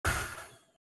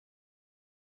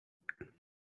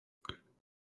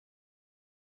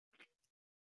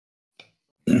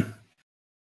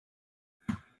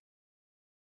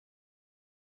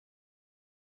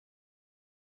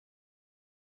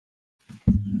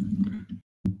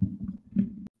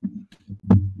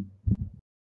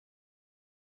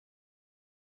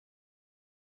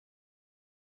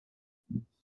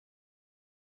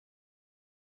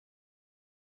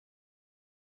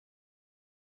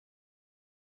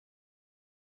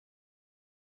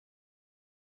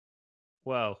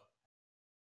Whoa.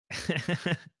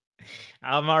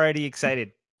 I'm already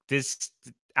excited. This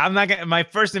I'm not gonna my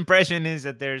first impression is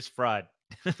that there's fraud.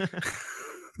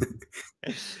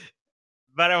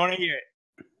 But I wanna hear it.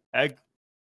 I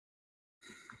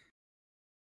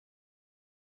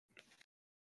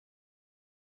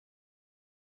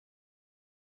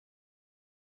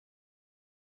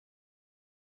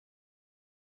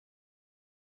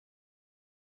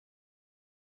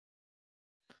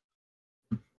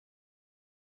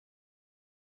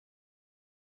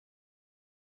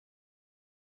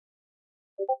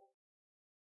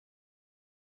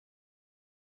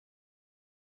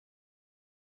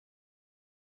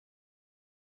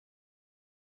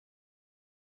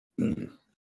Mm.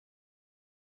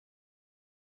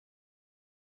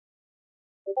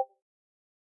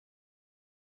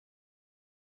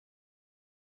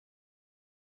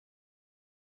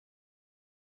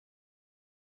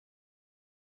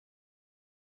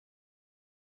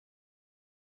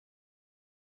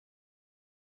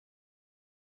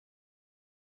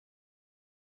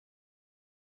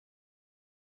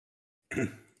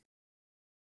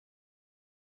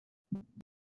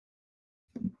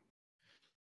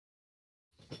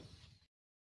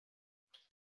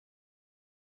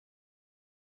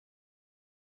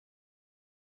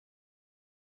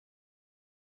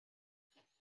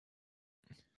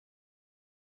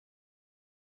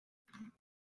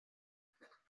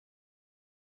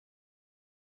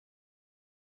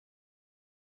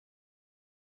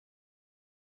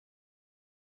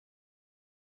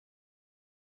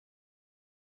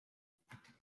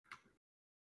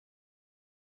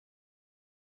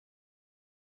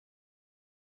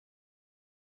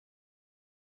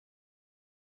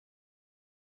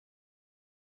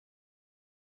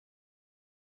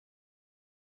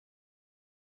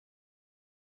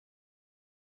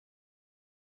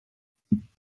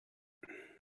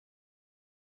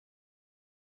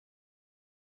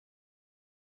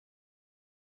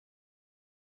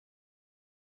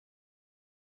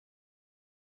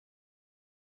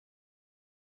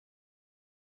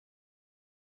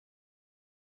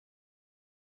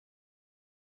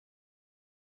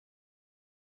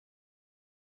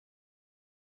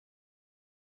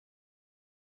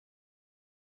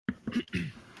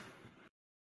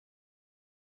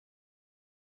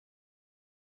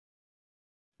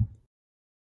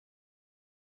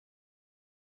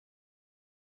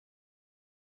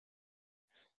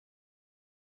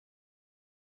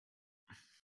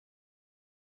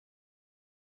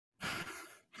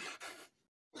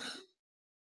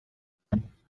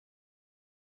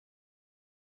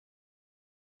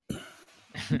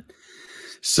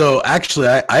 So actually,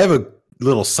 I have a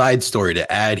little side story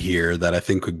to add here that I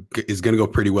think is going to go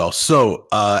pretty well. So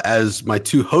as my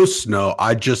two hosts know,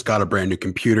 I just got a brand new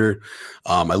computer.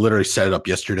 I literally set it up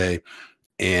yesterday,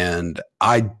 and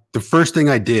the first thing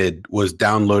I did was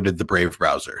downloaded the Brave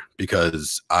browser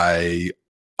because I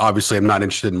obviously am not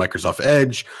interested in Microsoft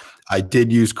Edge. I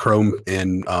did use Chrome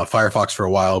and Firefox for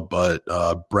a while, but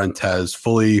Brent has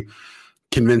fully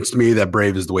convinced me that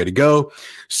Brave is the way to go.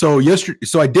 So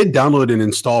I did download and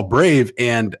install Brave,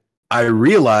 and I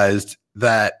realized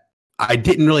that I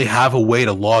didn't really have a way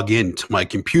to log in to my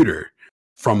computer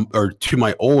from or to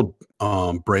my old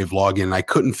Brave login. I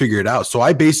couldn't figure it out. So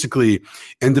I basically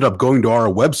ended up going to our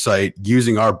website,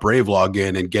 using our Brave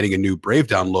login and getting a new Brave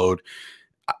download.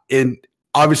 And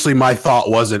obviously my thought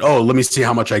wasn't, oh, let me see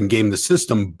how much I can game the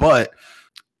system. But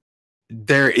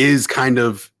there is kind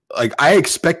of like, I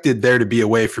expected there to be a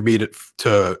way for me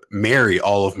to marry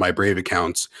all of my Brave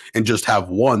accounts and just have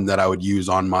one that I would use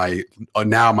on my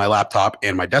now my laptop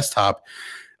and my desktop.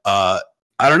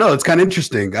 I don't know. It's kind of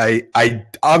interesting. I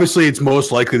obviously it's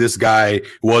most likely this guy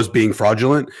was being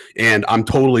fraudulent, and I'm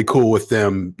totally cool with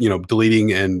them,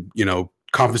 deleting and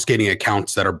confiscating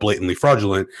accounts that are blatantly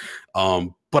fraudulent.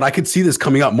 But I could see this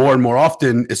coming up more and more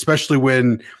often, especially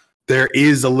when there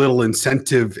is a little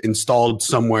incentive installed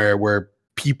somewhere where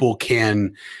people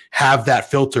can have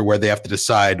that filter where they have to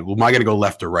decide, well, am I going to go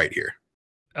left or right here?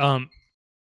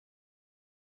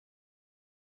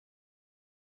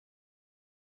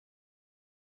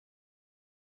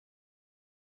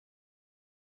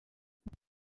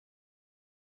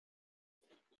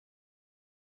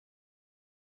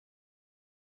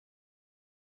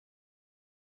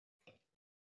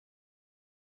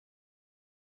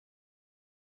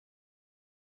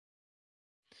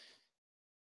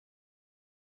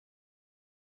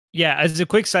 Yeah, as a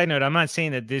quick side note, I'm not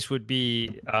saying that this would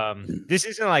be this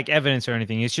isn't like evidence or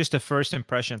anything. It's just a first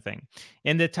impression thing.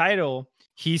 In the title,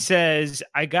 He says,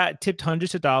 I got tipped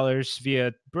hundreds of dollars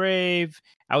via Brave.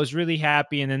 I was really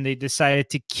happy. And then they decided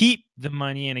to keep the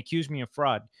money and accuse me of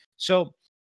fraud. So,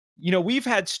 we've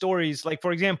had stories like,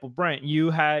 for example, Brent, you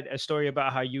had a story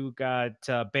about how you got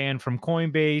banned from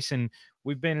Coinbase, and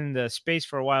we've been in the space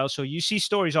for a while. So you see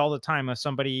stories all the time of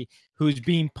somebody who's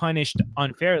being punished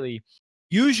unfairly.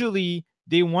 Usually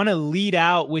they want to lead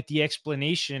out with the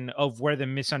explanation of where the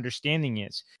misunderstanding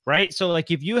is, right? So like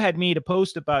if you had made a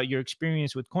post about your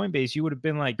experience with Coinbase, you would have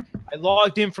been like, I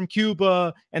logged in from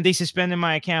Cuba and they suspended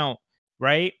my account,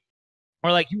 right?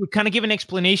 Or like you would kind of give an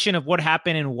explanation of what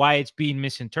happened and why it's being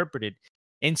misinterpreted.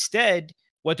 Instead,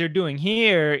 what they're doing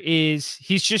here is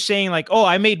he's just saying like, oh,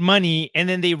 I made money, and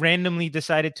then they randomly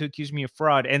decided to accuse me of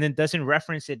fraud and then doesn't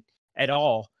reference it at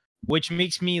all, which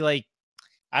makes me like,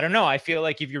 I don't know. I feel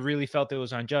like if you really felt it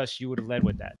was unjust, you would have led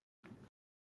with that.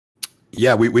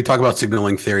 Yeah, we talk about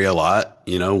signaling theory a lot.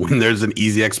 When there's an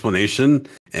easy explanation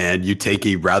and you take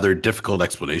a rather difficult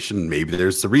explanation, maybe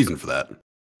there's a reason for that.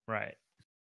 Right.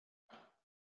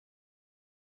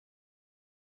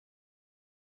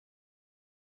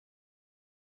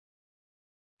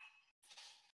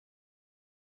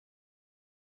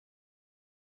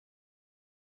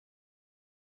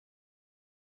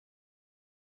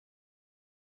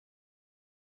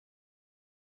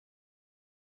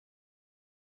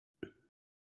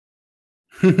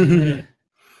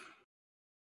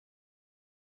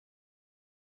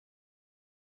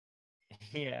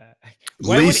 Yeah.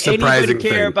 Why would anybody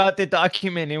care about the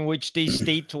document in which they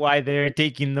state why they're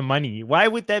taking the money? Why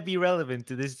would that be relevant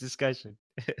to this discussion?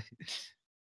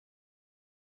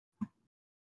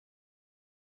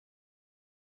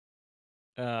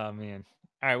 Oh, man.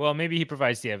 All right. Well, maybe he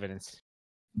provides the evidence.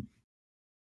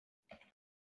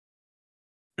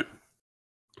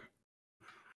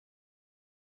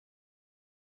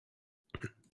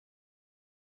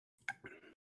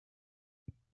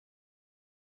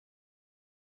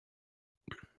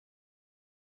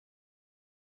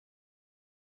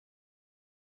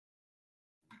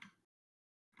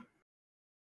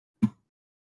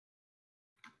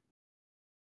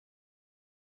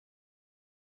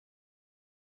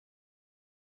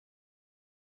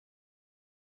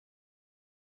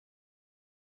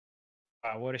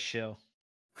 Wow, what a show.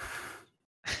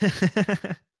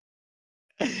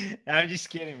 I'm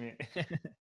just kidding, man.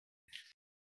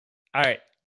 All right.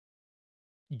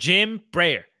 Jim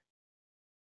Breyer.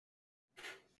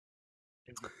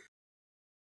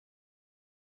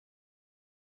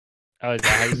 Oh, is that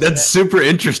how you say That's super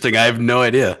interesting. I have no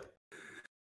idea.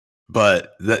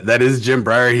 But that is Jim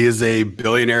Breyer. He is a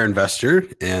billionaire investor,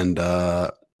 and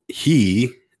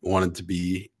he wanted to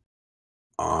be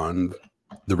on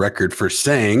the record for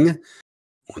saying,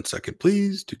 one second,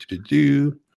 please.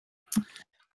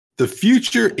 The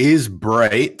future is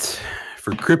bright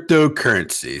for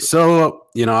cryptocurrency. So,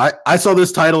 I saw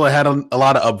this title. It had a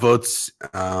lot of upvotes.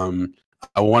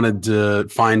 I wanted to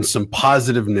find some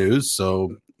positive news,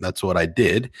 so that's what I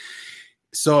did.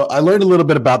 So I learned a little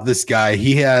bit about this guy.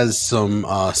 He has some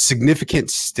significant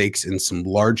stakes in some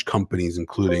large companies,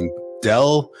 including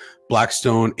Dell,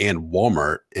 Blackstone, and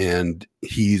Walmart. And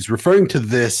he's referring to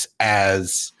this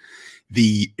as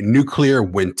the nuclear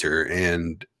winter,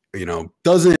 and,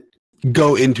 doesn't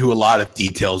go into a lot of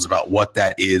details about what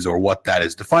that is or what that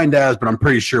is defined as, but I'm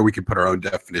pretty sure we could put our own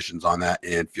definitions on that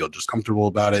and feel just comfortable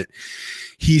about it.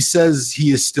 He says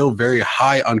he is still very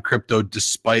high on crypto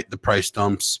despite the price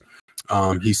dumps.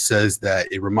 He says that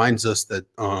it reminds us that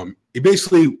it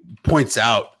basically points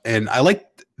out, and I like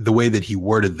the way that he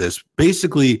worded this.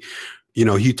 Basically,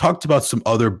 he talked about some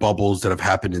other bubbles that have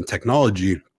happened in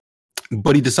technology,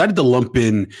 but he decided to lump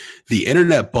in the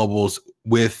internet bubbles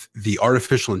with the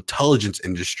artificial intelligence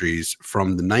industries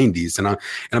from the 90s. And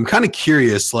I'm kind of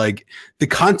curious, like the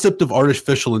concept of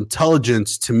artificial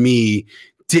intelligence to me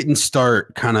didn't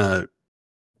start kind of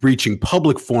reaching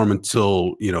public form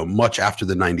until, much after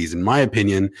the 90s, in my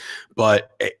opinion.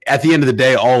 But at the end of the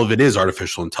day, all of it is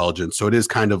artificial intelligence. So it is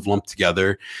kind of lumped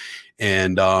together.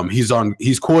 And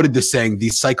he's quoted as saying,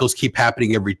 these cycles keep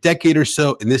happening every decade or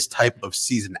so, and this type of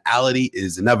seasonality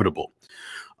is inevitable.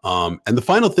 And the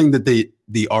final thing that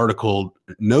the article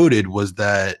noted was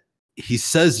that he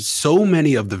says so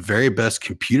many of the very best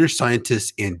computer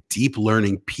scientists and deep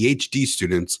learning PhD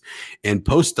students and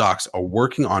postdocs are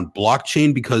working on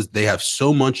blockchain because they have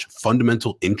so much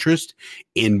fundamental interest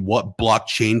in what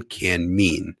blockchain can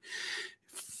mean.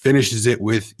 Finishes it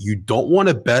with, you don't want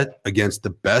to bet against the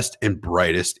best and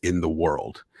brightest in the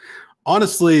world.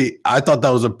 Honestly, I thought that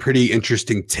was a pretty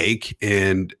interesting take,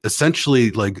 and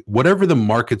essentially, like, whatever the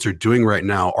markets are doing right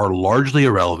now are largely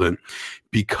irrelevant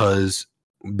because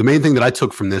the main thing that I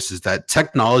took from this is that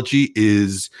technology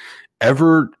is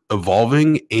ever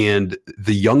evolving, and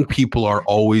the young people are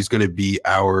always going to be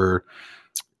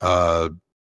uh,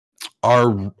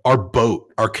 our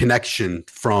boat, our connection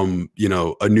from, you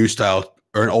know, a new style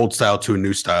or an old style to a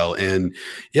new style. And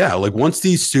yeah, like once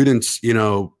these students, you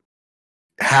know,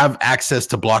 have access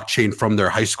to blockchain from their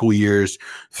high school years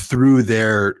through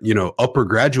their, you know, upper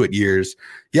graduate years,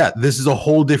 yeah, this is a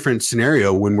whole different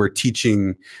scenario when we're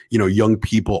teaching, you know, young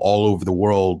people all over the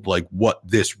world like what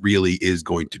this really is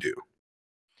going to do.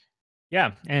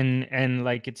 Yeah, and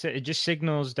like it just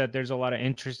signals that there's a lot of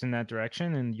interest in that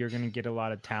direction, and you're going to get a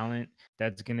lot of talent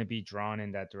that's going to be drawn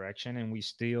in that direction. And we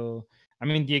still, I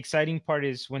mean, the exciting part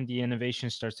is when the innovation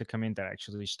starts to come in that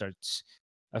actually starts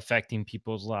affecting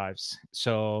people's lives.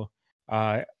 So,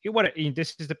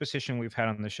 this is the position we've had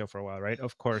on the show for a while, right?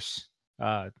 Of course,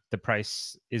 the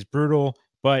price is brutal,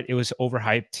 but it was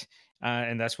overhyped,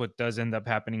 and that's what does end up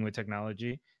happening with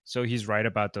technology. So he's right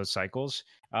about those cycles.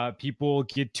 People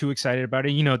get too excited about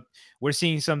it. You know, we're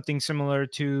seeing something similar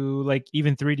to like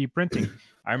even 3D printing.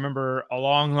 I remember a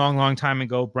long, long, long time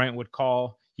ago, Brent would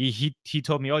call. He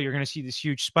told me, "Oh, you're going to see this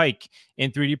huge spike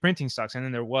in 3D printing stocks," and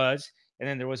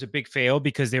then there was a big fail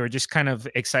because they were just kind of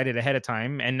excited ahead of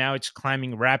time, and now it's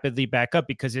climbing rapidly back up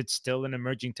because it's still an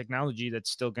emerging technology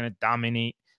that's still going to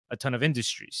dominate a ton of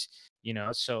industries. You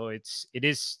know, so it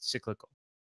is cyclical.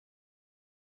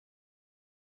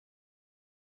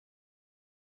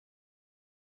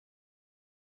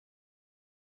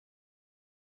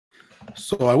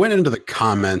 So I went into the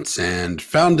comments and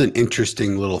found an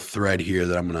interesting little thread here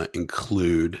that I'm going to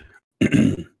include.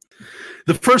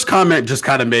 The first comment just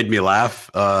kind of made me laugh.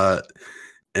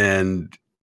 And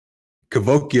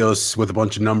Kavokios with a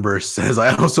bunch of numbers says,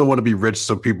 I also want to be rich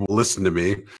so people listen to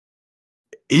me.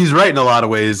 He's right in a lot of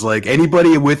ways. Like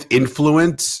anybody with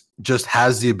influence just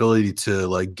has the ability to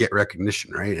like get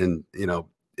recognition, right? And you know,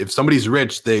 if somebody's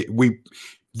rich,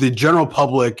 the general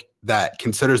public that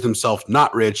considers themselves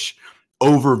not rich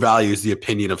overvalues the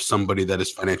opinion of somebody that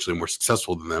is financially more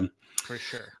successful than them. For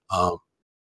sure. Um,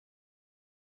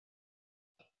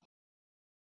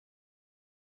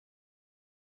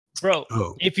 Bro,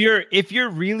 oh, if you're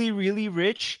really really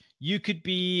rich, you could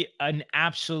be an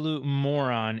absolute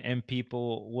moron and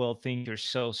people will think you're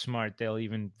so smart they'll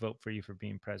even vote for you for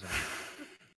being president.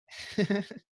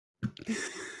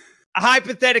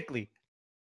 Hypothetically.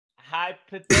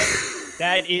 Hypothetically.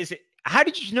 That is, how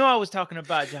did you know I was talking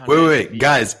about John wait, McAfee?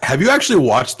 guys, have you actually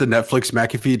watched the Netflix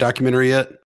McAfee documentary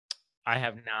yet? I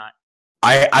have not.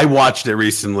 I watched it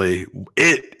recently.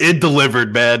 It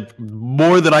delivered, man,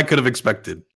 more than I could have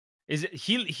expected. Is it,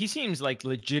 he seems like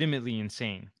legitimately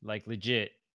insane, like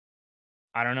legit.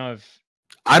 I don't know if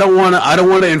I don't want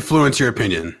to influence your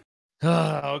opinion.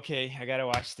 okay, I got to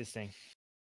watch this thing.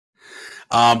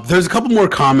 There's a couple more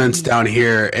comments down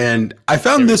here, and I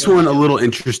found this one a little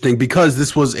interesting because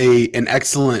this was an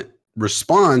excellent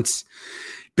response.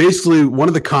 Basically, one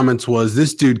of the comments was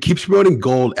this dude keeps promoting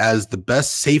gold as the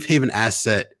best safe haven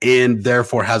asset and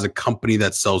therefore has a company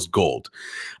that sells gold.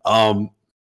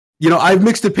 You know, I have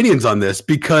mixed opinions on this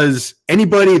because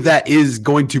anybody that is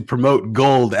going to promote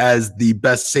gold as the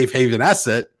best safe haven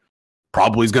asset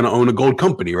probably is going to own a gold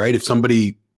company, right? If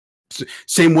somebody,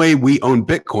 same way we own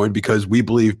Bitcoin because we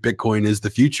believe Bitcoin is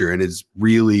the future and is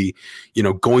really, you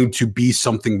know, going to be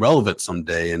something relevant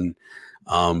someday. And,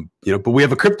 you know, but we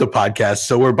have a crypto podcast,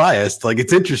 so we're biased. Like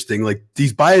it's interesting. Like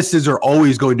these biases are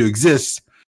always going to exist,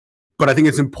 but I think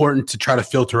it's important to try to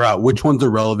filter out which ones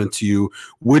are relevant to you,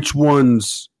 which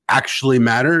ones actually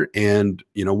matter, and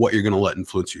you know what you're going to let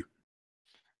influence you.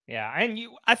 Yeah, and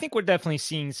I think we're definitely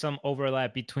seeing some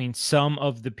overlap between some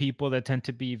of the people that tend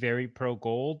to be very pro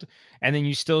gold, and then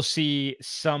you still see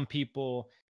some people.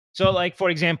 So, like for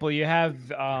example, you have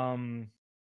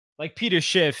like Peter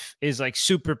Schiff is like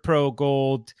super pro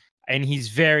gold, and he's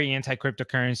very anti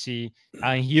cryptocurrency.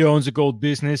 He owns a gold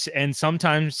business, and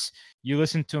sometimes you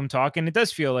listen to him talk, and it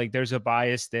does feel like there's a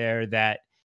bias there that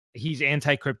he's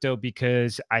anti crypto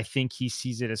because I think he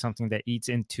sees it as something that eats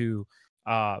into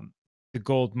um, the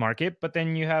gold market. But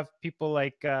then you have people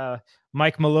like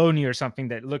Mike Maloney or something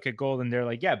that look at gold and they're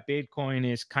like, yeah, Bitcoin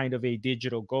is kind of a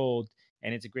digital gold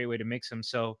and it's a great way to mix them.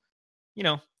 So, you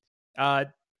know, uh,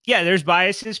 yeah, there's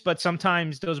biases, but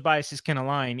sometimes those biases can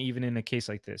align even in a case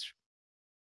like this.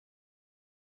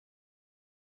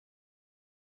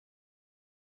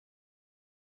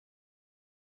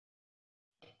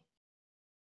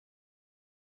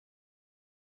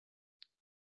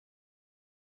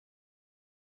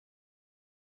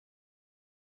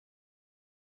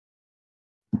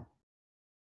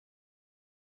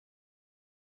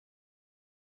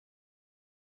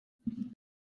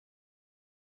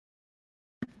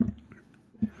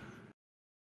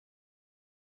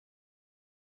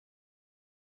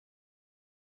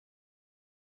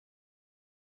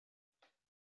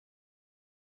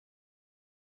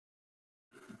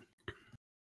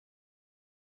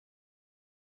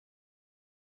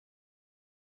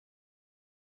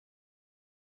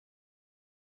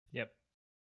 Yep.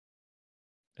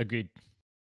 Agreed.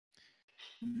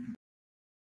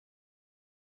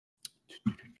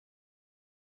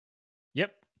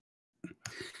 Yep.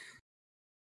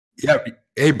 Yeah.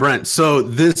 Hey, Brent. So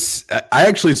I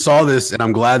actually saw this, and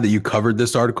I'm glad that you covered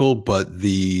this article. But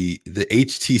the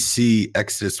HTC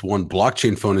Exodus 1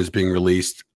 blockchain phone is being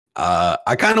released.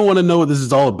 I kind of want to know what this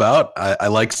is all about. I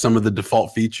like some of the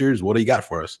default features. What do you got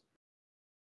for us?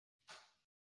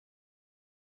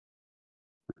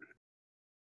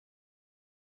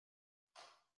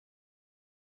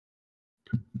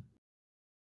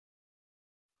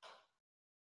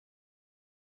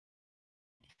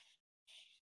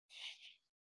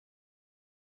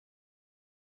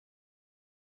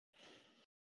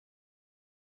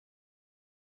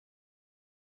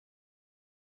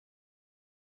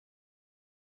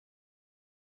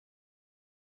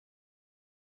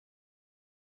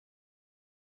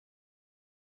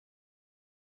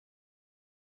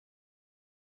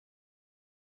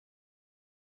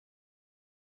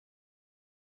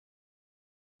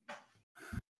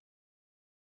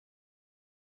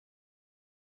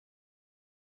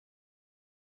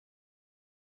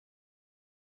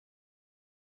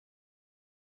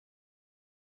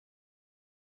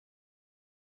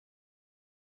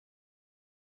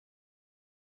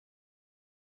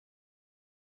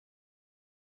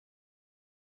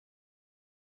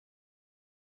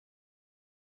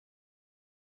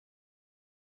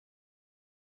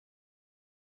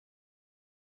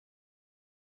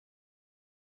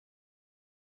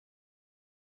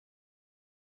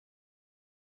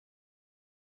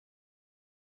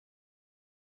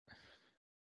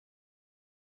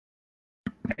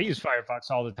 I use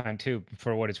Firefox all the time too,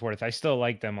 for what it's worth. I still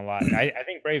like them a lot. I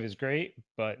think Brave is great,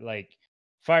 but like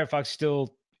Firefox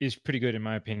still is pretty good in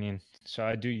my opinion. So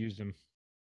I do use them.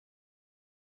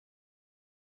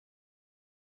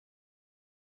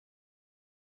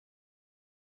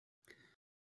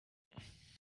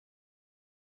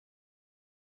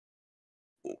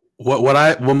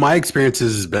 What my experience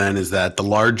has been is that the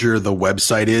larger the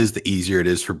website is, the easier it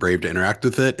is for Brave to interact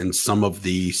with it. And some of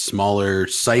the smaller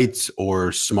sites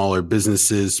or smaller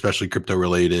businesses, especially crypto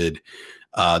related,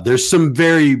 there's some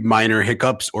very minor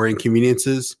hiccups or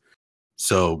inconveniences.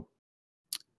 So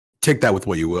take that with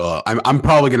what you will. I'm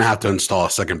probably going to have to install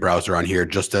a second browser on here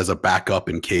just as a backup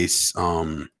in case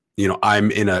I'm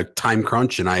in a time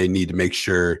crunch and I need to make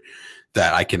sure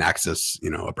that I can access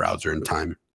a browser in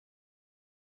time.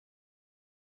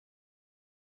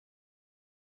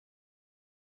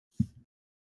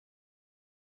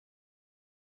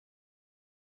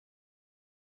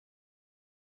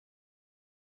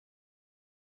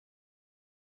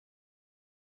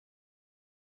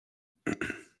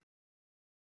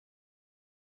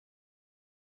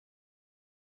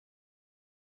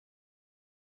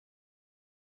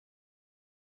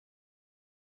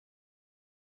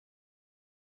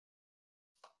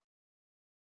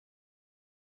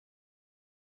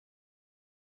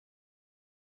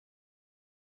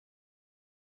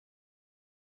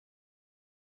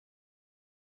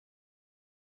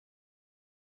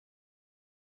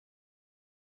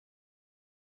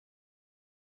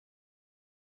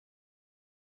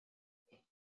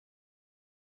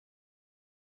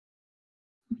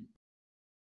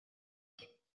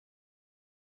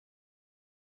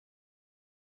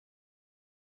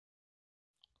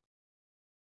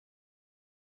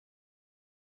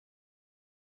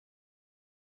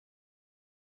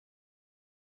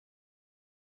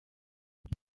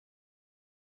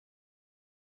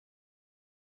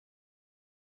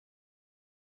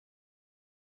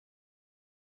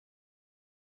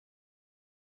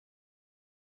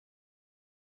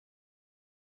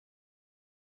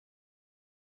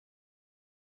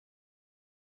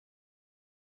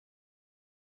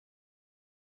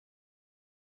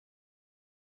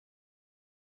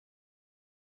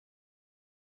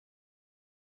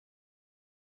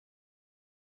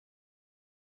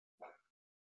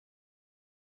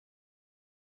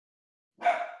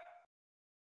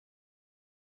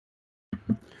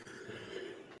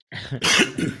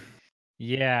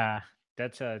 Yeah,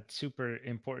 that's a super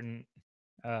important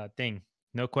thing.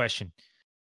 No question.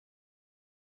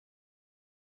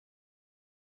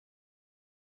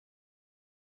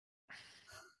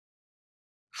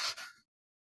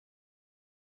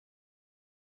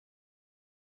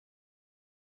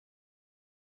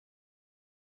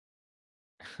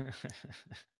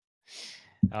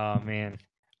 Oh man.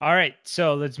 All right,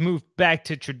 so let's move back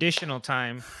to traditional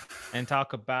time and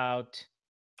talk about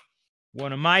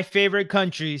one of my favorite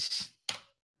countries,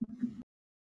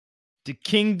 the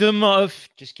Kingdom of,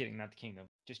 just kidding, not the kingdom,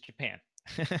 just Japan.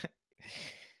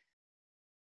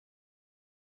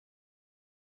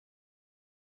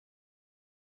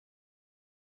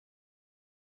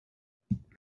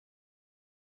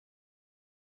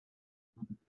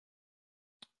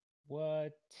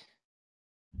 What?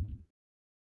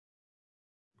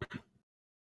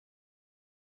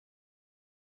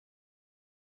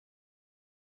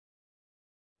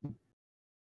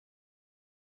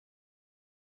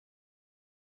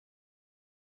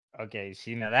 Okay,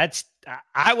 see now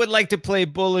I would like to play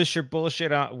bullish or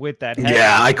bullshit with that headline.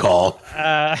 Yeah, I call.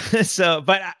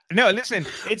 But no, listen,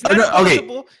 it's not no,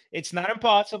 impossible. okay. It's not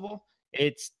impossible.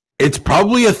 It's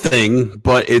probably a thing,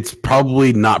 but it's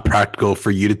probably not practical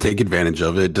for you to take advantage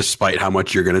of it, despite how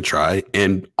much you're going to try.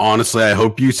 And honestly, I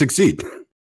hope you succeed.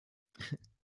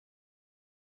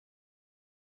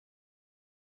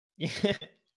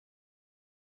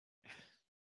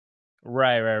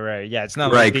 Right. Yeah, it's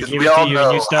not Right, like they 'cause give we it to all you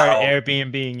and you know start how-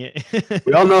 Airbnb-ing it.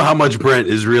 We all know how much Brent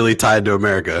is really tied to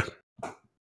America.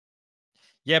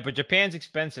 Yeah, but Japan's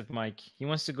expensive, Mike. He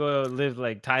wants to go live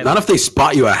like Thailand. Not if they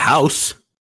spot you a house.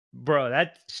 Bro,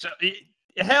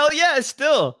 hell yeah,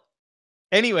 still.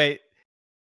 Anyway,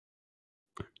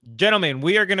 gentlemen,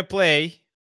 we are going to play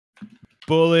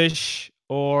bullish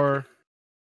or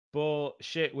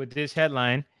bullshit with this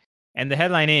headline. And the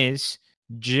headline is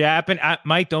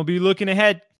Mike, don't be looking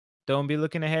ahead. Don't be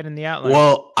looking ahead in the outline.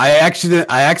 Well, I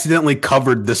accidentally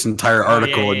covered this entire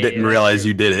article and didn't realize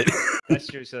you did it. That's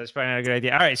true. So that's probably not a good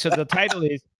idea. All right. So the title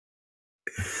is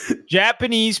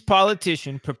Japanese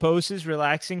politician proposes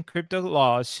relaxing crypto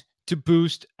laws to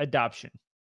boost adoption.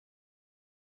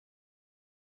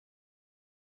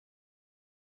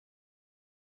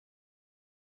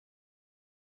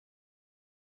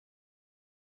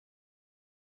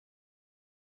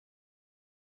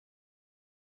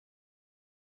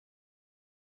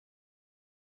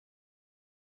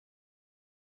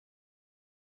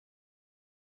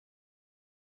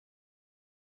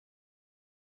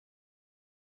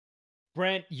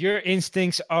 Brent, your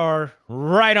instincts are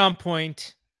right on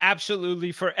point.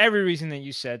 Absolutely, for every reason that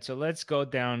you said. So let's go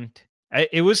down.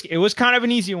 It was kind of an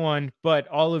easy one, but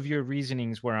all of your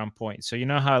reasonings were on point. So you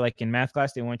know how, like in math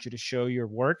class, they want you to show your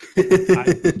work.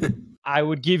 I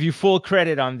would give you full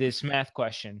credit on this math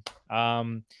question.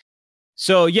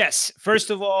 So yes, first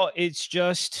of all, it's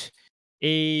just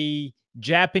a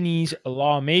Japanese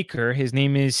lawmaker. His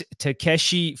name is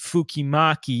Takeshi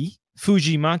Fujimaki.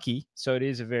 So it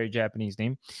is a very Japanese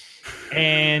name.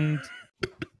 And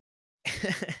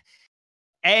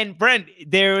and Brent,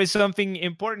 there is something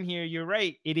important here. You're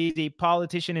right. It is a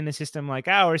politician in a system like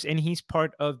ours, and he's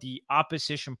part of the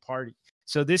opposition party.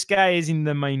 So this guy is in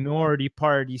the minority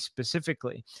party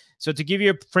specifically. So to give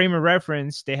you a frame of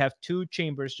reference, they have two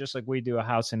chambers, just like we do, a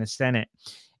House and a Senate.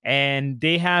 And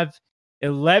they have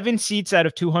 11 seats out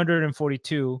of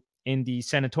 242 in the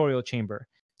senatorial chamber.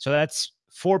 So that's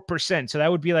 4%. So that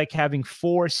would be like having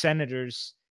 4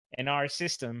 senators in our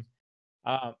system.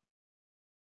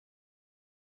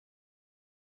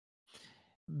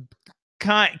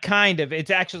 Kind of.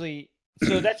 It's actually,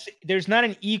 so there's not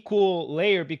an equal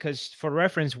layer because, for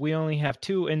reference, we only have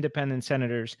 2 independent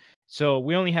senators. So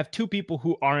we only have 2 people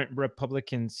who aren't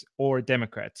Republicans or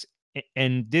Democrats.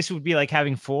 And this would be like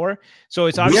having 4. So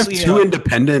it's obviously we have 2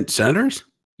 independent senators.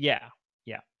 Yeah.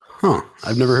 Huh.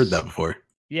 I've never heard that before.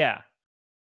 Yeah.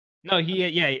 No,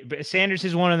 but Sanders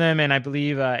is one of them, and I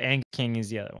believe Ang King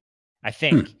is the other one, I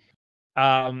think.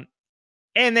 And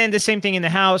then the same thing in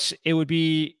the House. It would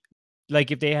be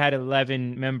like if they had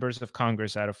 11 members of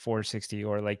Congress out of 460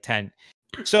 or like 10.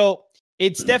 So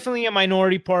it's definitely a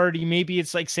minority party. Maybe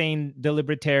it's like saying the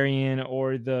Libertarian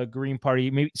or the Green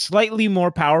Party, maybe slightly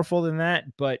more powerful than that,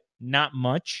 but not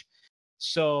much.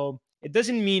 So it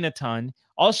doesn't mean a ton.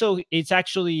 Also, it's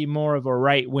actually more of a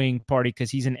right-wing party because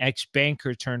he's an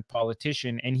ex-banker turned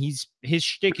politician, and his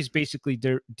shtick is basically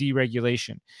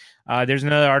deregulation. There's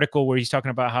another article where he's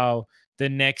talking about how the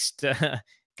next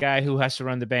guy who has to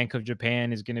run the Bank of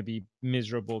Japan is going to be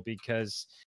miserable because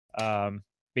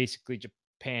basically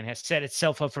Japan has set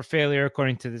itself up for failure,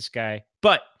 according to this guy.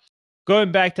 But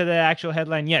going back to the actual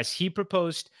headline, yes, he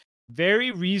proposed very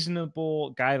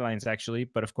reasonable guidelines, actually,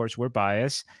 but of course we're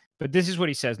biased. But this is what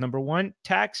he says. Number 1,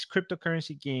 tax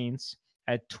cryptocurrency gains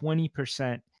at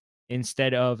 20%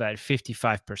 instead of at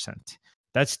 55%.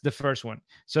 That's the first one.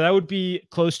 So that would be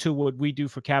close to what we do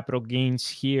for capital gains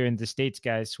here in the States,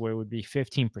 guys, where it would be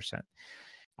 15%.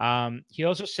 He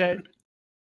also said,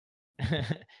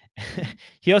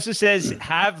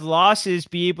 have losses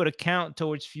be able to count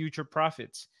towards future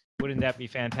profits. Wouldn't that be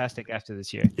fantastic after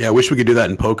this year? Yeah, I wish we could do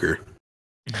that in poker.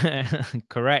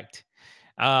 Correct.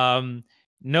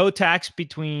 No tax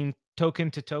between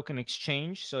token to token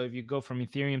exchange. So if you go from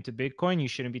Ethereum to Bitcoin, you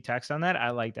shouldn't be taxed on that.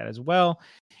 I like that as well.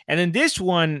 And then this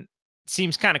one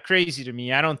seems kind of crazy to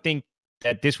me. I don't think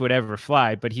that this would ever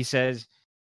fly, but he says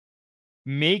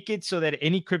make it so that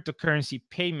any cryptocurrency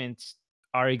payments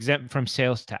are exempt from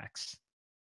sales tax.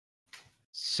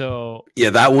 So yeah,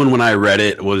 that one when I read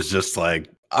it was just like,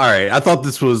 all right, I thought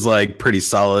this was like pretty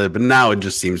solid, but now it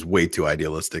just seems way too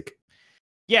idealistic.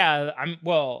 yeah,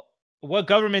 what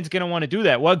government's going to want to do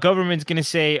that? What government's going to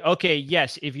say, okay,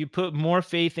 yes, if you put more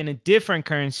faith in a different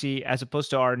currency as opposed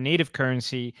to our native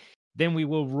currency, then we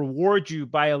will reward you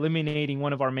by eliminating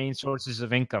one of our main sources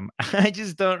of income. I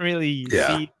just don't really Yeah.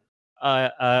 see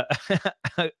a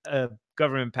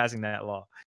government passing that law.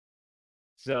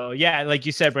 So yeah, like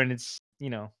you said, Brendan, it's,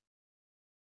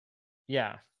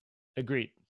 yeah,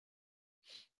 agreed.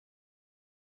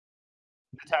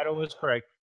 The title was correct.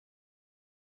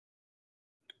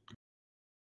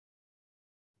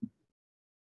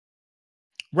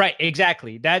 Right,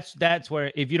 exactly. That's where,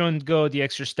 if you don't go the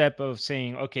extra step of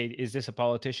saying, okay, is this a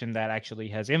politician that actually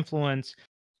has influence,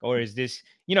 or is this,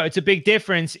 it's a big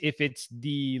difference if it's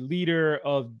the leader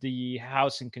of the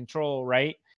House in control,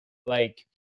 right? Like,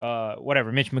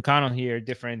 whatever, Mitch McConnell here,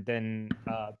 different than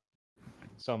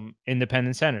some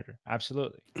independent senator.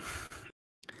 Absolutely.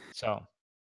 So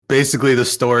basically, the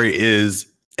story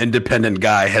is independent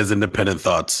guy has independent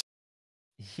thoughts.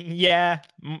 yeah,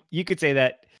 you could say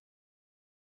that.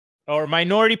 Or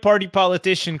minority party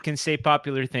politician can say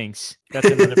popular things. That's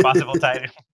another possible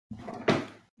title.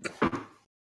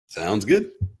 Sounds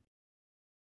good.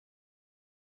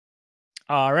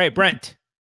 All right, Brent.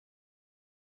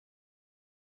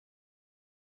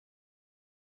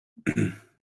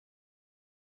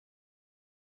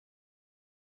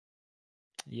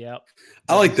 Yep.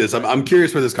 I like this. I'm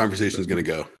curious where this conversation is going to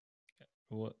go.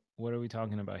 What are we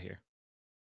talking about here?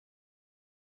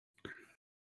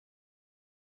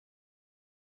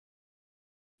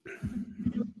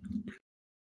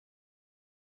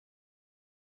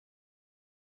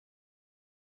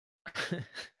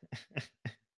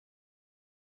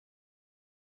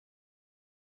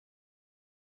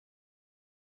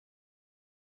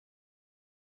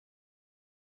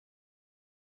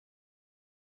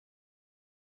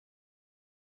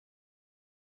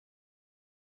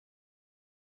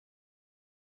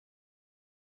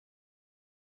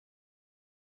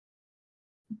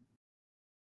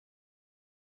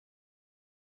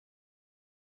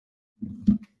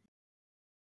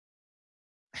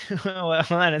 Well,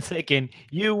 hold on a second.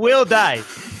 You will die.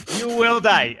 You will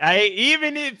die.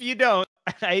 Even if you don't,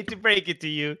 I hate to break it to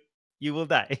you, you will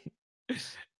die.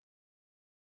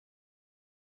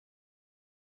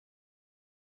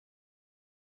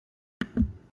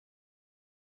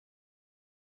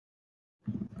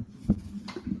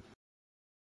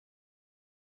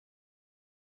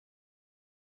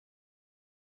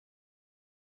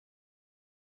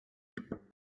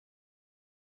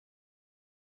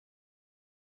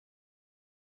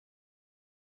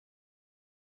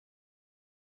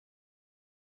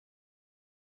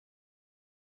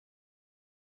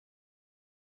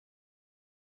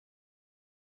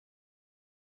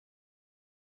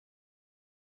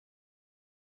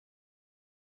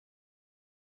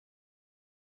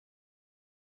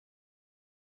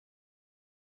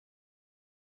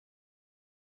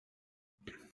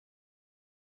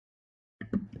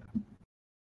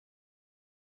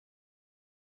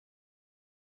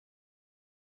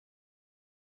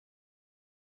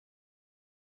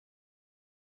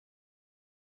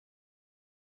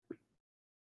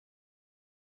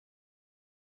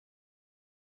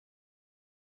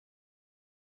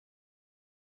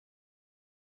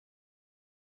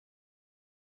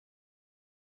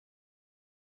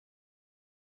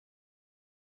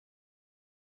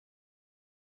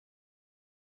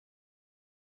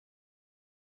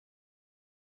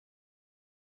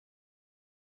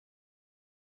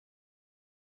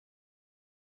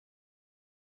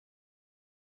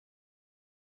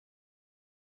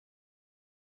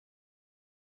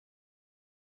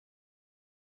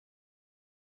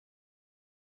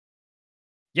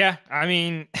 Yeah, I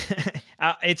mean,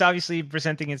 it's obviously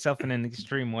presenting itself in an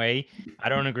extreme way. I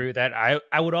don't agree with that. I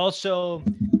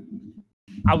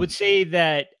would say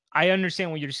that I understand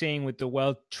what you're saying with the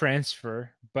wealth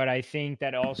transfer, but I think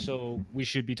that also we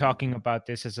should be talking about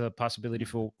this as a possibility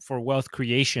for wealth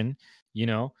creation,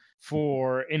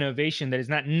 for innovation that is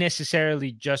not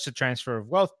necessarily just a transfer of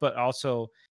wealth, but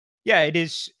also, yeah,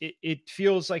 it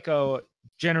feels like a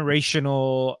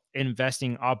generational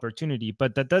investing opportunity,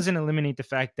 but that doesn't eliminate the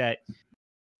fact that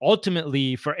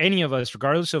ultimately for any of us,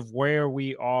 regardless of where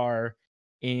we are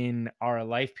in our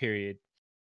life period,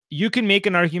 you can make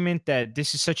an argument that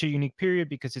this is such a unique period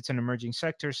because it's an emerging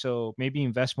sector. So maybe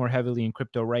invest more heavily in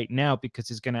crypto right now because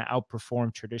it's going to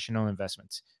outperform traditional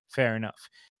investments. Fair enough.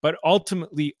 But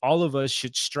ultimately, all of us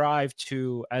should strive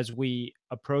to, as we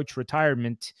approach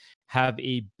retirement, have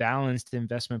a balanced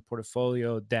investment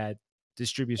portfolio that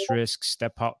distributes risks,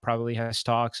 that probably has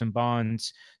stocks and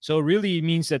bonds. So it really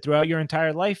means that throughout your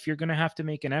entire life, you're going to have to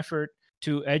make an effort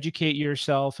to educate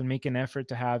yourself and make an effort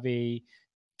to have a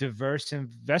diverse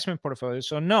investment portfolio.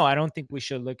 So no, I don't think we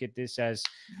should look at this as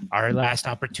our last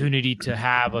opportunity to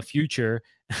have a future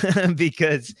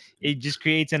because it just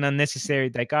creates an unnecessary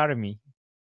dichotomy.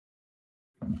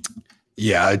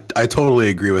 Yeah, I totally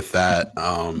agree with that.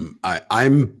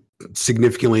 I'm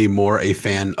significantly more a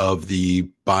fan of the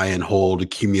buy and hold,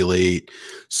 accumulate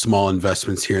small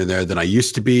investments here and there than I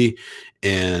used to be.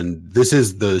 And this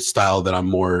is the style that I'm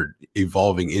more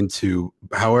evolving into.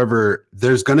 However,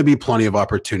 there's going to be plenty of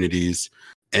opportunities.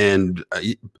 And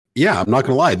yeah, I'm not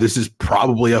going to lie, this is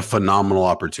probably a phenomenal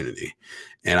opportunity.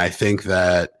 And I think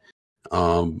that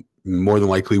more than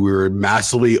likely we were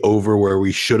massively over where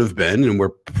we should have been, and we're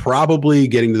probably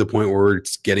getting to the point where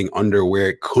it's getting under where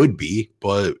it could be,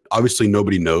 but obviously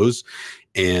nobody knows.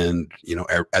 And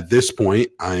at this point,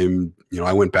 I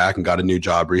went back and got a new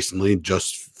job recently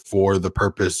just for the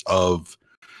purpose of,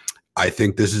 I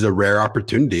think this is a rare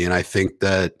opportunity, and I think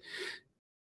that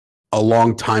a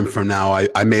long time from now,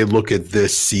 I may look at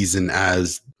this season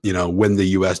as when the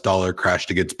US dollar crashed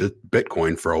against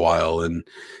Bitcoin for a while, and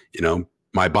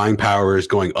my buying power is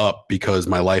going up because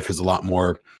my life is a lot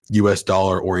more US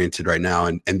dollar oriented right now.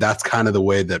 And that's kind of the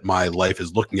way that my life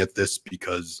is looking at this,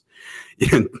 because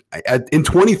in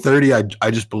 2030,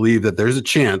 I just believe that there's a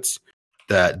chance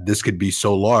that this could be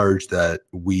so large that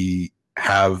we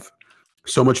have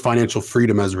so much financial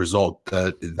freedom as a result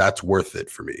that that's worth it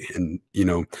for me. And,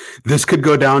 this could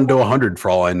go down to 100 for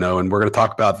all I know. And we're going to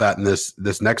talk about that in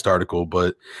this next article,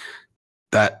 but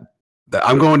that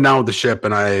I'm going down with the ship,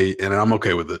 and I'm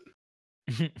okay with it.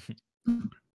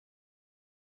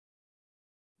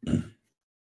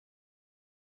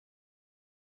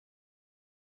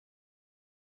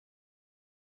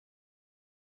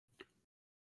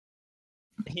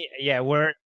 Yeah,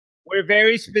 we're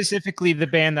very specifically the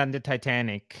band on the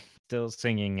Titanic, still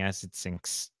singing as it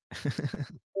sinks.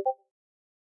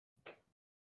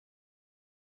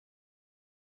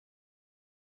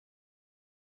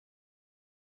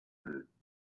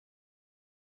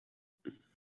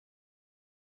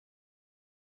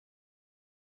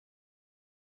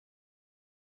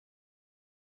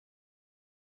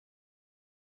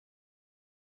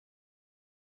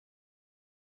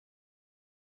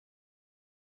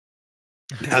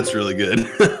 That's really good.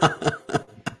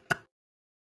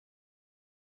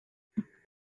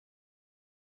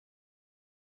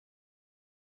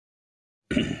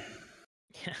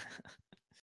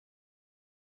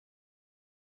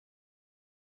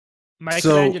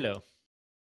 Michelangelo. So,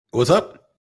 what's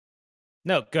up?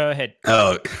 No, go ahead.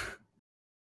 Oh,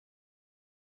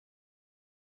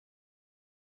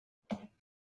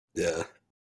 yeah.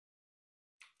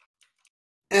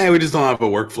 We just don't have a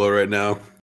workflow right now.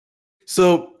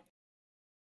 So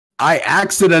I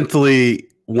accidentally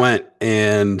went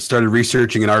and started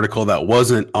researching an article that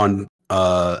wasn't on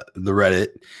the Reddit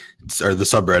or the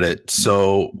subreddit.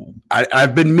 So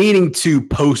I've been meaning to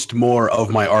post more of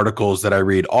my articles that I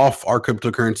read off our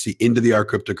cryptocurrency into the our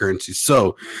cryptocurrency.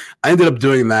 So I ended up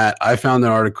doing that. I found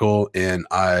an article and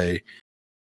I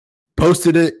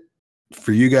posted it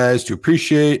for you guys to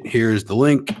appreciate. Here's the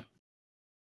link.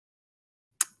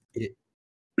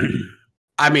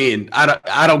 I mean,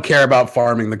 I don't care about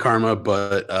farming the karma,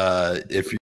 but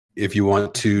if you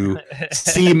want to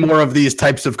see more of these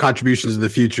types of contributions in the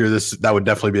future, that would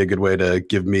definitely be a good way to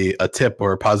give me a tip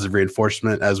or a positive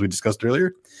reinforcement, as we discussed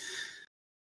earlier.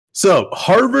 So,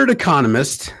 Harvard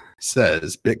economist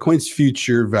says Bitcoin's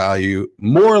future value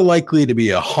more likely to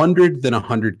be 100 than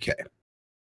 100K.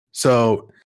 So,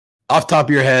 off the top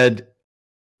of your head,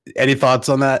 any thoughts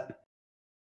on that?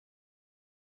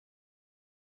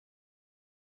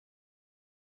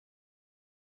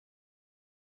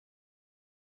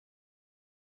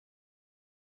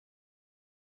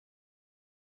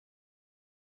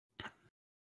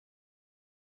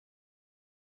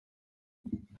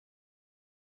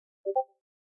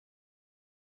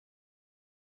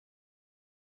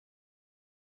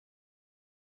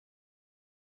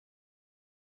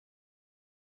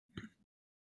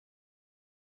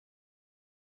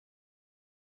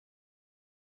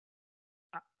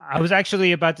 I was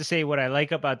actually about to say what I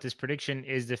like about this prediction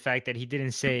is the fact that he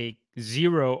didn't say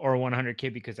 0 or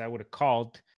 100K, because I would have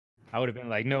called. I would have been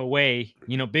like, no way.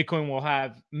 Bitcoin will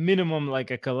have minimum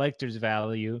like a collector's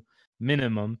value,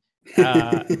 minimum.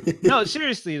 Uh, no,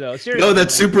 seriously though, No, seriously,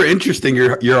 that's like super interesting.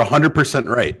 You're 100%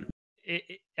 right.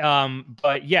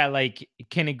 but yeah, like,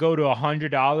 can it go to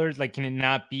 $100? Like, can it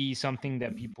not be something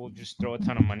that people just throw a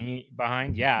ton of money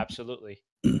behind? Yeah, absolutely.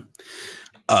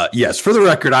 Yes, for the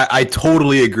record, I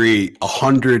totally agree.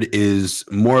 100 is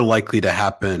more likely to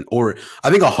happen, or I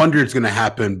think 100 is going to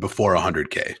happen before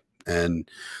 100K. And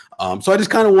so I just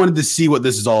kind of wanted to see what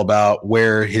this is all about,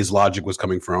 where his logic was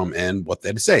coming from, and what they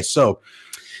had to say. So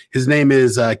his name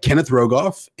is Kenneth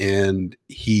Rogoff, and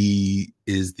he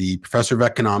is the professor of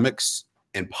economics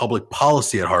and public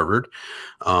policy at Harvard.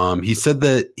 He said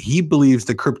that he believes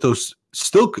that crypto's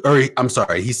still, or I'm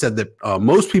sorry, he said that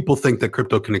most people think that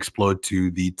crypto can explode to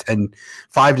the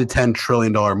 5 to $10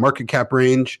 trillion market cap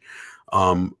range.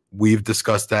 We've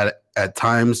discussed that at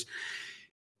times.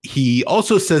 He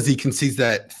also says he concedes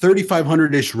that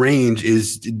 3,500-ish range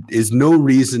is no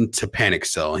reason to panic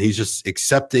sell. He's just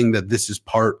accepting that this is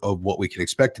part of what we can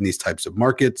expect in these types of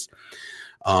markets.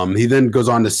 He then goes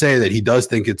on to say that he does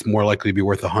think it's more likely to be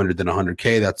worth 100 than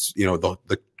 100K. That's,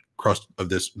 the crux of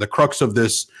this. The crux of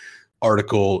this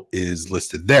article is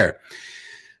listed there.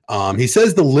 He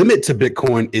says the limit to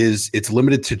Bitcoin is it's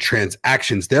limited to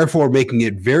transactions, therefore making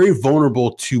it very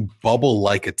vulnerable to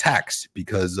bubble-like attacks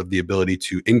because of the ability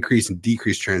to increase and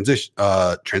decrease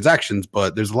transactions.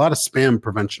 But there's a lot of spam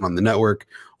prevention on the network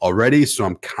already, so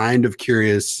I'm kind of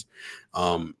curious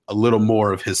a little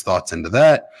more of his thoughts into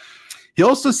that. He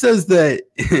also says that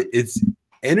its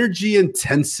energy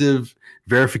intensive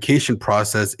verification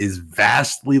process is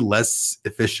vastly less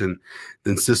efficient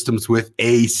than systems with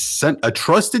a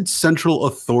trusted central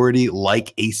authority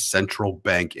like a central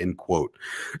bank, end quote.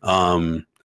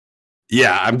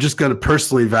 Yeah, I'm just going to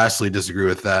personally vastly disagree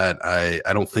with that. I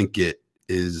don't think it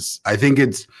is. I think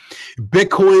it's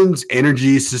Bitcoin's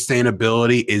energy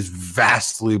sustainability is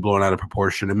vastly blown out of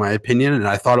proportion, in my opinion. And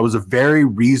I thought it was a very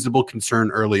reasonable concern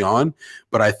early on.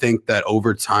 But I think that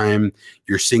over time,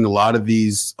 you're seeing a lot of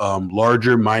these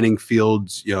larger mining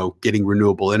fields, getting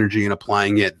renewable energy and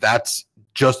applying it. That's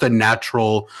just a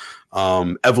natural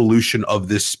evolution of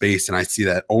this space. And I see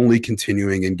that only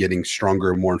continuing and getting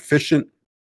stronger and more efficient.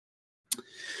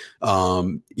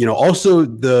 Also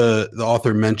the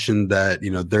author mentioned that,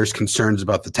 there's concerns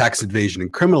about the tax evasion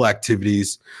and criminal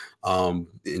activities,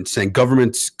 in saying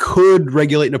governments could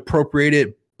regulate and appropriate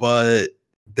it, but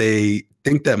they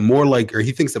think that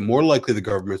he thinks that more likely the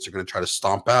governments are going to try to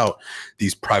stomp out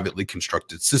these privately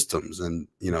constructed systems. And,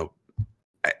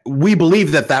 we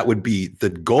believe that would be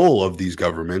the goal of these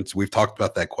governments. We've talked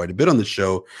about that quite a bit on the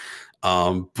show.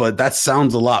 But that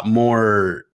sounds a lot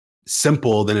more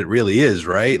simple than it really is,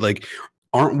 right? Like,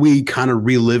 aren't we kind of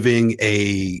reliving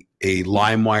a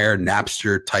LimeWire,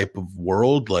 Napster type of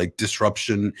world, like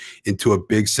disruption into a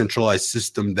big centralized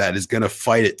system that is going to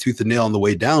fight it tooth and nail on the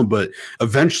way down? But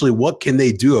eventually, what can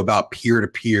they do about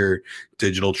peer-to-peer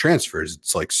digital transfers?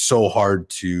 It's like so hard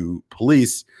to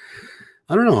police.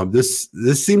 I don't know. This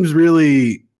seems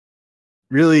really,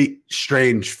 really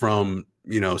strange from,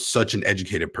 such an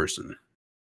educated person.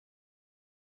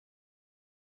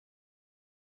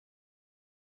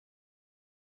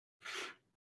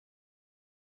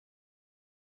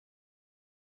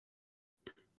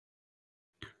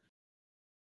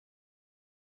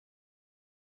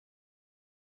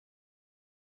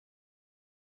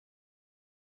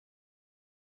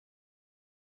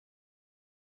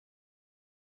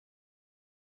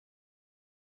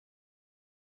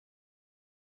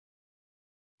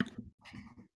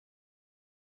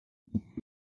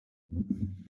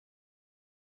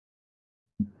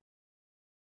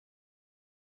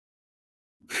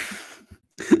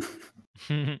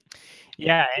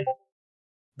 Yeah,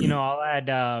 and I'll add,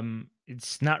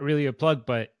 it's not really a plug,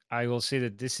 but I will say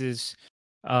that this is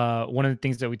one of the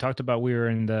things that we talked about. We were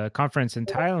in the conference in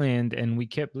Thailand, and we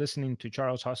kept listening to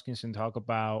Charles Hoskinson talk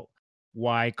about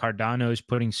why Cardano is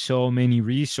putting so many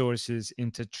resources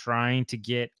into trying to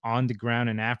get on the ground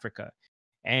in Africa.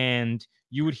 And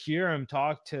you would hear him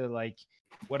talk to, like,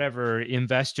 whatever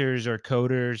investors or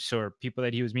coders or people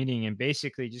that he was meeting, and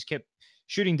basically just kept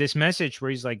shooting this message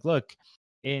where he's like, look,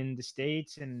 in the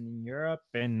States and in Europe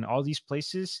and all these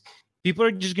places, people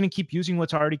are just going to keep using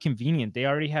what's already convenient. They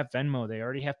already have Venmo, they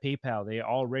already have PayPal, they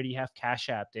already have Cash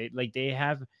App. They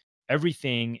have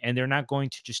everything, and they're not going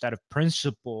to just out of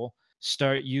principle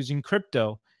start using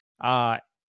crypto.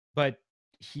 But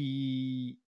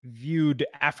he viewed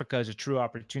Africa as a true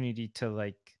opportunity to,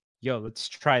 like, yo, let's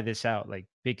try this out, like,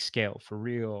 big scale for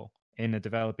real in a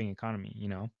developing economy.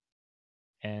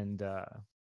 And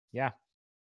yeah,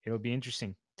 it'll be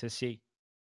interesting to see.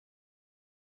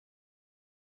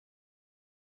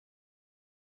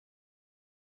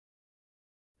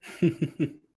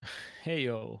 Hey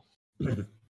yo.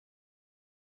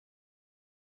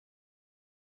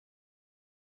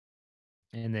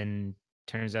 And then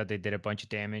turns out they did a bunch of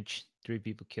damage. 3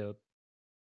 people killed.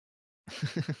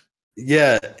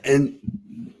 Yeah, and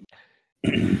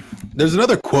there's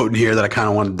another quote in here that I kind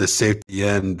of wanted to say at the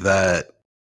end that,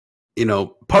 you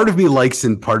know, part of me likes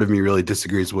and part of me really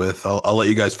disagrees with. I'll let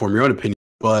you guys form your own opinion,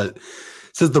 but it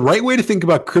says the right way to think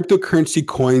about cryptocurrency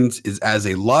coins is as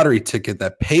a lottery ticket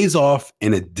that pays off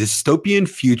in a dystopian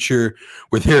future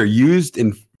where they are used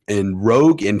in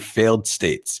rogue and failed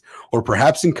states, or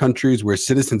perhaps in countries where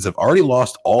citizens have already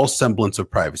lost all semblance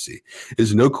of privacy. It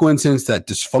is no coincidence that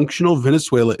dysfunctional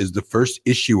Venezuela is the first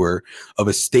issuer of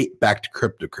a state-backed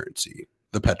cryptocurrency,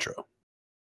 the Petro.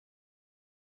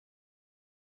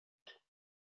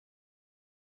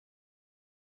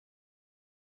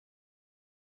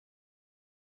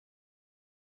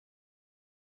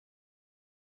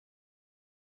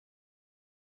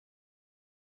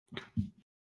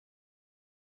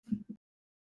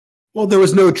 Well, there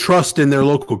was no trust in their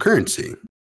local currency.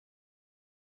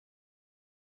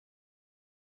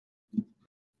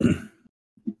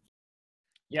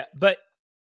 Yeah, but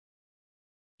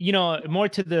you know, more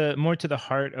to the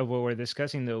heart of what we're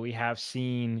discussing though, we have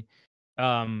seen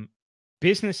um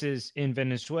businesses in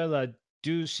Venezuela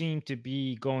do seem to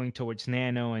be going towards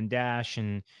Nano and Dash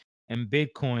and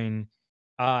Bitcoin,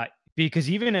 uh because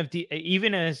even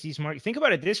as these markets, think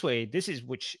about it this way, this is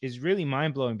which is really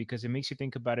mind-blowing because it makes you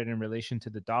think about it in relation to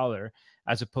the dollar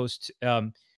as opposed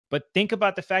to but think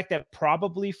about the fact that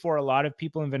probably for a lot of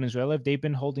people in Venezuela, if they've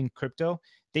been holding crypto,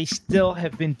 they still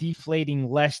have been deflating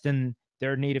less than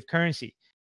their native currency.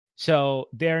 So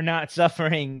they're not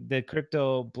suffering the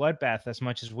crypto bloodbath as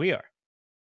much as we are.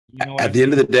 You know what At I'm the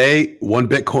end of saying? the day, one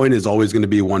Bitcoin is always going to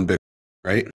be one Bitcoin,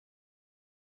 right?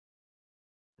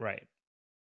 Right.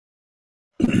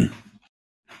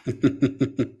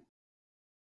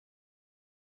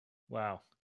 Wow.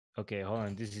 Okay, hold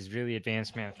on. This is really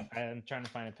advanced math. I'm trying to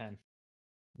find a pen.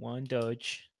 One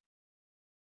Doge.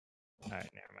 All right,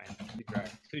 never mind. Too dry.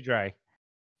 Too dry.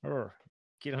 Urgh,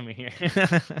 get over here.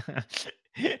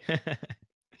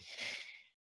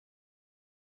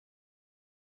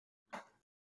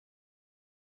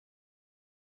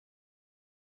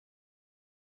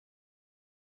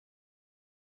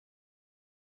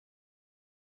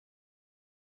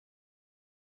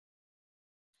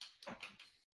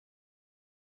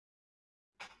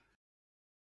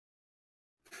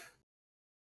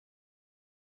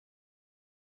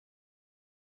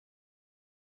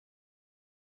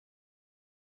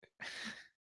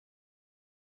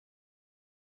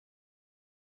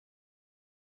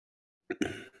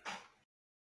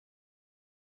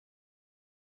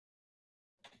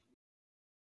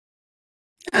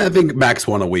 I think max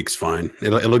one a week's fine.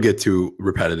 It'll get too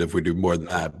repetitive if we do more than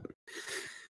that.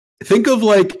 Think of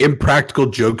like Impractical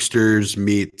Jokesters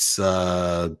meets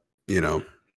you know,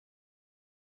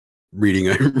 reading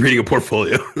a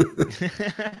portfolio.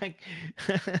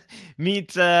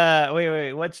 Meet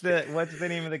wait, what's the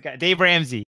name of the guy? Dave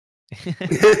Ramsey.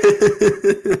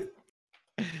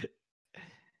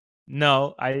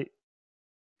 No,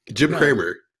 Jim no.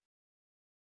 Cramer.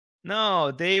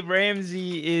 No, Dave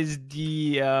Ramsey is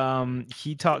the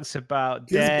he talks about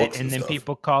He has debt books and and then stuff.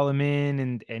 people call him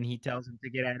in and he tells them to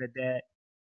get out of debt.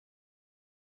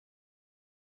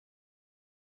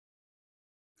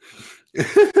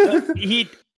 He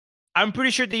I'm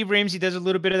pretty sure Dave Ramsey does a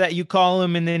little bit of that. You call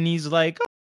him and then he's like,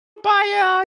 oh,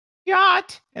 buy a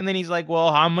yacht. And then he's like,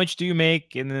 well, how much do you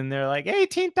make? And then they're like,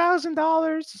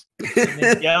 $18,000. And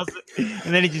then yells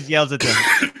and then he just yells at them.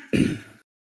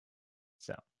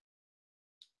 So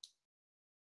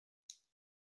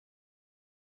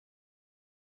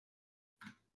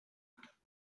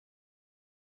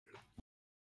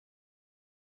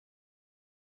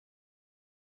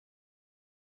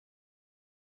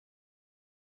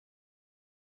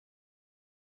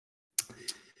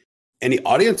Any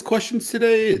audience questions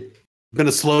today? Been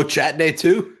a slow chat day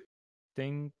too.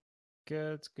 think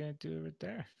it's gonna do it right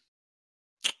there.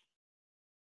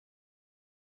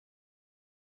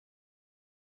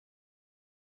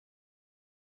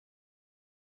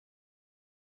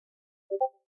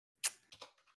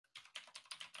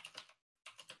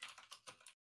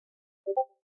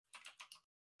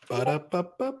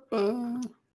 Ba-da-ba-ba-ba.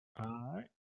 All right.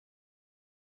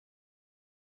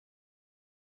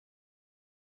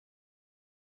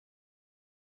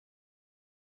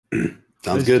 Sounds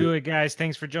Let's good. do it, guys.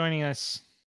 Thanks for joining us.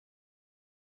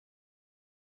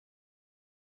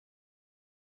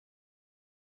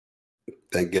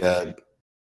 Thank God.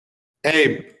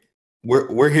 Hey,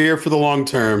 we're here for the long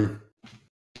term.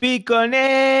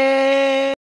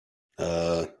 Picone.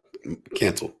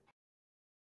 Cancel.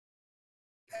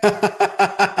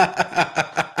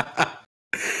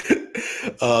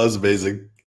 Oh, that's amazing.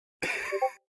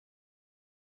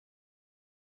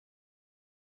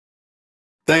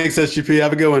 Thanks, SGP.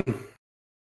 Have a good one.